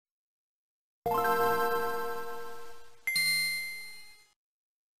And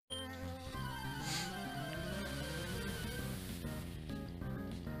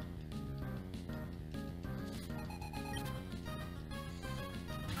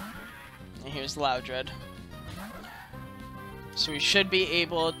here's Loudred. So we should be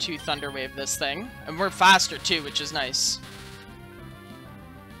able to Thunder Wave this thing. And we're faster too, which is nice.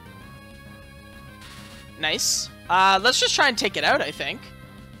 Nice. Let's just try and take it out, I think.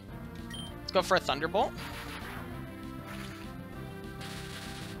 Let's go for a Thunderbolt.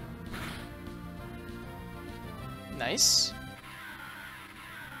 Nice.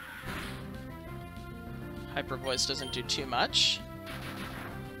 Hyper Voice doesn't do too much.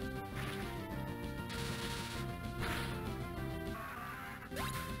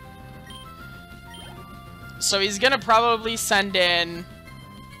 So he's gonna probably send in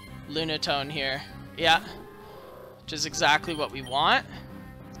Lunatone here. Yeah. Which is exactly what we want.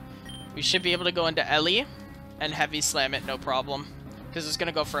 We should be able to go into Ellie and Heavy Slam it, no problem. Because it's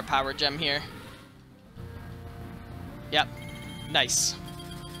gonna go for a Power Gem here. Yep. Nice.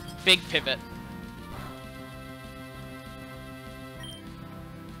 Big pivot.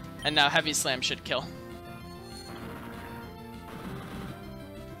 And now Heavy Slam should kill.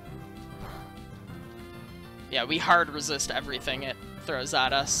 Yeah, we hard resist everything it throws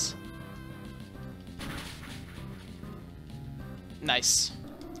at us. Nice.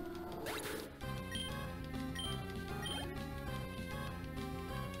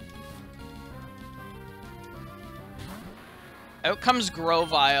 Out comes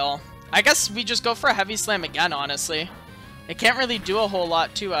Grovyle. I guess we just go for a Heavy Slam again, honestly. It can't really do a whole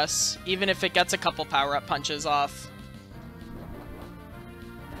lot to us, even if it gets a couple power-up punches off.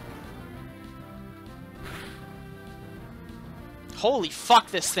 Holy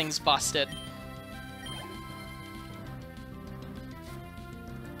fuck, this thing's busted.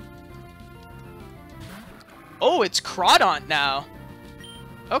 Oh, it's Crawdaunt now.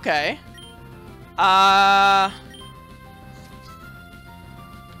 Okay.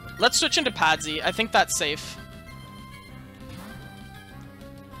 Let's switch into Padsy. I think that's safe.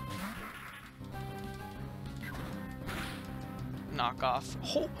 Knock off.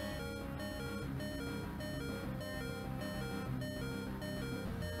 Oh.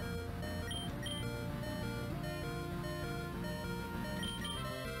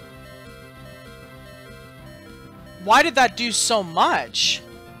 Why did that do so much?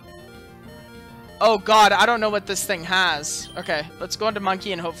 Oh god, I don't know what this thing has. Okay, let's go into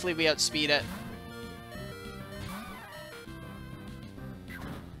Monkey and hopefully we outspeed it.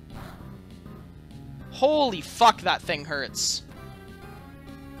 Holy fuck, that thing hurts.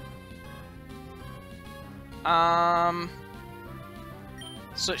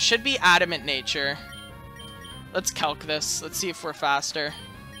 So it should be Adamant Nature. Let's calc this. Let's see if we're faster.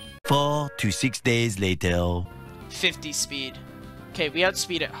 4 to 6 days later. 50 speed. Okay, we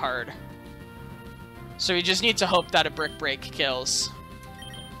outspeed it hard. So we just need to hope that a Brick Break kills.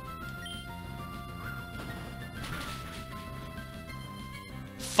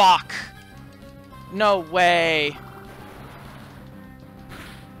 Fuck. No way.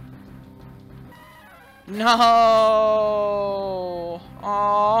 No.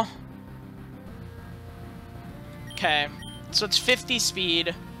 Aww. Okay. So it's 50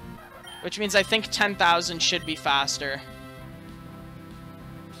 speed. Which means I think 10,000 should be faster.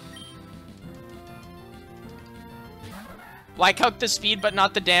 Why calc the speed but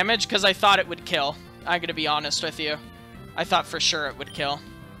not the damage? Because I thought it would kill. I'm gonna be honest with you. I thought for sure it would kill.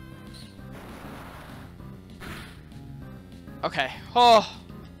 Okay. Oh.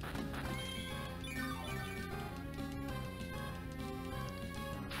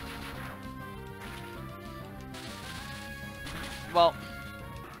 Well.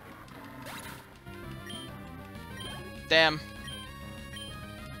 Damn.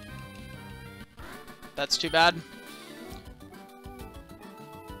 That's too bad.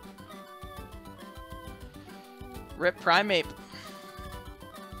 Rip Primeape.